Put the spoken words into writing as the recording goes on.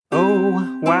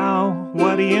Wow,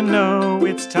 what do you know?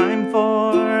 It's time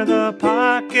for the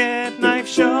Pocket Knife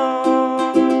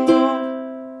Show.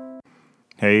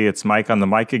 Hey, it's Mike on the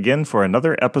mic again for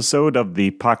another episode of the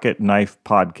Pocket Knife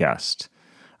Podcast.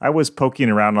 I was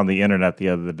poking around on the internet the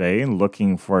other day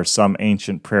looking for some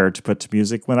ancient prayer to put to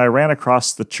music when I ran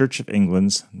across the Church of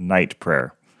England's night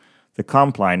prayer. The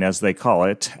Compline, as they call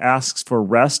it, asks for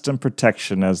rest and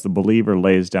protection as the believer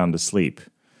lays down to sleep.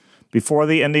 Before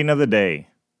the ending of the day,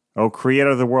 O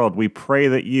Creator of the world, we pray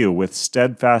that you, with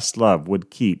steadfast love,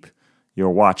 would keep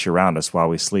your watch around us while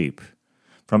we sleep.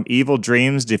 From evil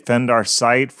dreams defend our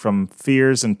sight, from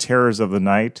fears and terrors of the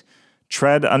night.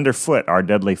 Tread underfoot our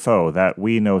deadly foe, that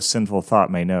we no sinful thought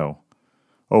may know.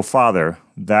 O Father,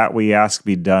 that we ask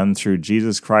be done through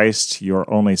Jesus Christ,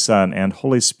 your only Son, and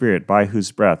Holy Spirit, by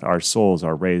whose breath our souls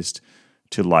are raised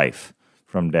to life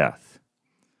from death.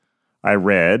 I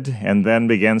read, and then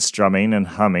began strumming and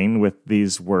humming with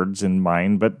these words in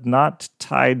mind, but not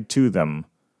tied to them.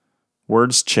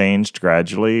 Words changed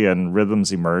gradually, and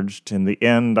rhythms emerged. In the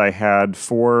end, I had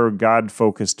 4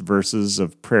 God-focused verses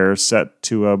of prayer set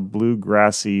to a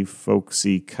bluegrassy,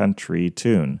 folksy country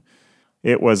tune.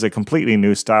 It was a completely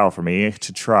new style for me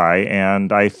to try,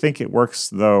 and I think it works,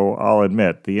 though I'll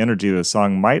admit the energy of the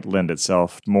song might lend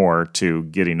itself more to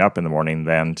getting up in the morning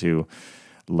than to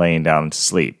laying down to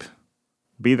sleep.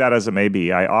 Be that as it may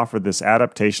be, I offer this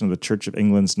adaptation of the Church of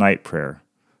England's night prayer.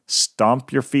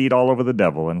 Stomp your feet all over the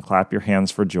devil and clap your hands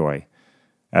for joy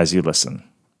as you listen.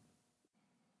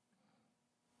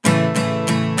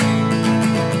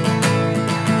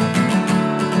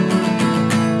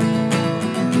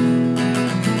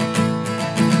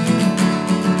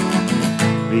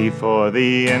 Before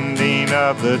the ending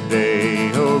of the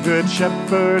day, O good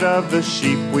shepherd of the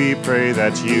sheep, we pray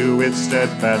that you with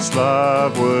steadfast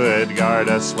love would guard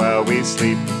us while we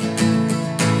sleep.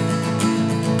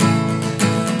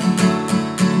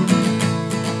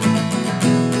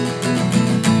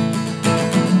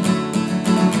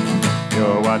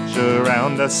 Your watch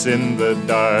around us in the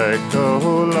dark,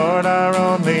 O Lord, our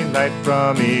only light.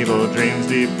 From evil dreams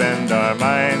defend our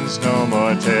minds, no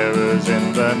more terrors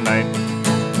in the night.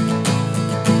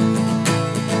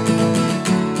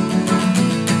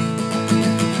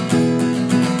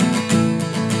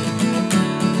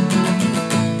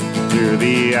 Through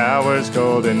the hours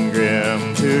cold and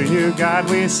grim, to you, God,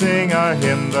 we sing our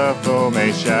hymn. The foe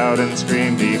may shout and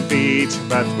scream defeat,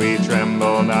 but we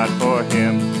tremble not for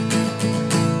him.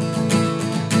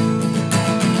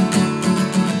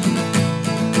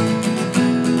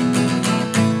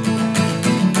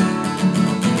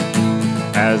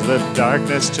 As the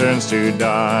darkness turns to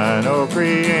dawn, O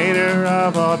Creator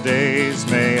of all days,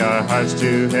 may our hearts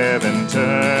to heaven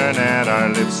turn and our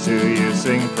lips to you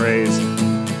sing praise.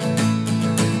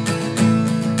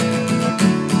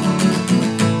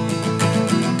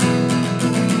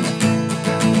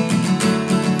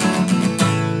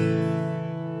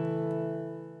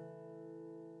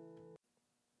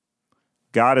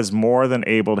 God is more than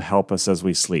able to help us as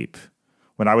we sleep.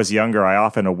 When I was younger, I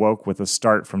often awoke with a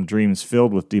start from dreams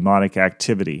filled with demonic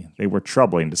activity. They were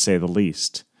troubling, to say the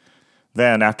least.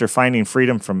 Then, after finding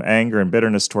freedom from anger and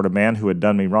bitterness toward a man who had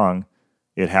done me wrong,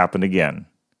 it happened again.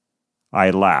 I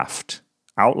laughed,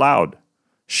 out loud,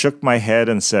 shook my head,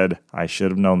 and said, I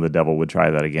should have known the devil would try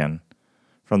that again.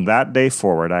 From that day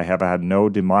forward, I have had no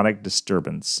demonic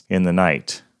disturbance in the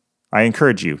night. I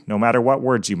encourage you, no matter what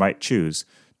words you might choose,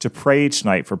 to pray each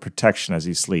night for protection as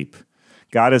you sleep.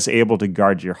 God is able to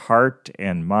guard your heart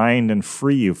and mind and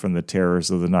free you from the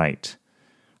terrors of the night.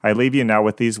 I leave you now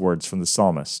with these words from the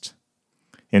psalmist.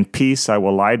 In peace I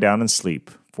will lie down and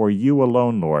sleep, for you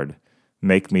alone, Lord,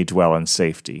 make me dwell in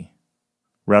safety.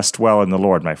 Rest well in the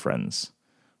Lord, my friends.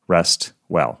 Rest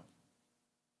well.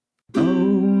 Oh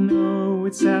no,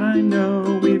 it's sad I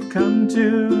know we've come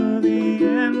to the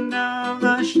end of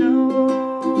the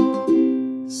show.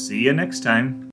 See you next time.